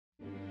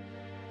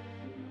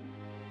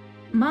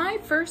My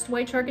first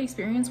white shark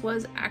experience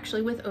was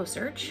actually with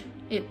Ocearch.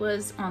 It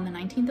was on the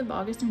 19th of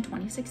August in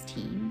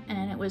 2016,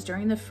 and it was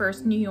during the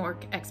first New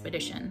York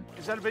expedition.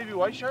 Is that a baby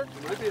white shark?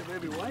 It might be a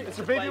baby white. It's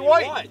a baby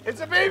white!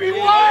 It's a baby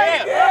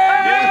white!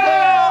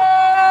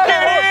 Yeah!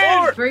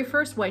 The very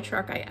first white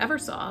shark I ever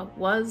saw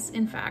was,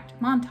 in fact,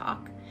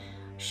 Montauk.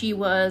 She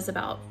was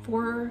about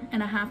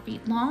 4.5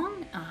 feet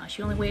long.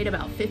 She only weighed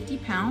about 50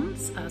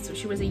 pounds, so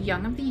she was a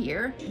young of the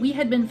year. We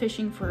had been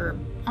fishing for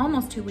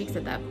almost 2 weeks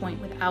at that point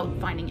without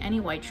finding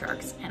any white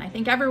sharks, and I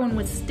think everyone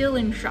was still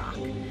in shock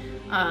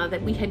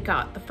that we had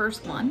got the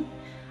first one.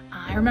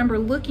 I remember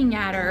looking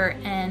at her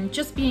and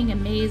just being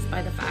amazed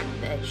by the fact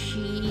that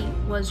she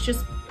was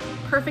just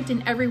perfect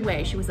in every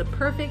way. She was a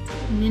perfect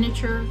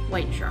miniature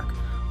white shark.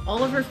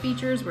 All of her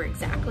features were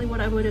exactly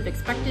what I would have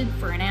expected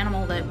for an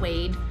animal that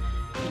weighed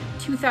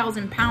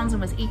 2,000 pounds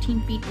and was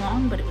 18 feet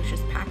long, but it was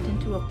just packed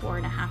into a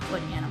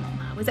 4.5-foot animal.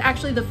 It was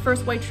actually the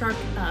first white shark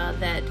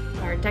that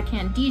our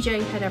deckhand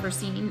DJ had ever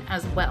seen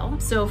as well.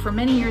 So for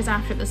many years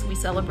after this, we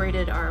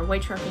celebrated our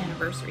white shark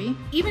anniversary.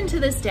 Even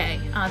to this day,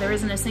 there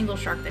isn't a single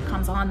shark that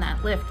comes on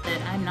that lift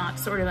that I'm not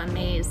sort of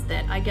amazed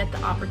that I get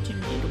the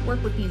opportunity to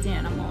work with these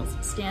animals,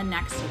 stand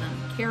next to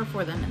them, care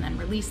for them, and then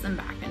release them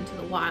back into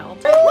the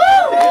wild.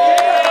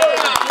 Woo!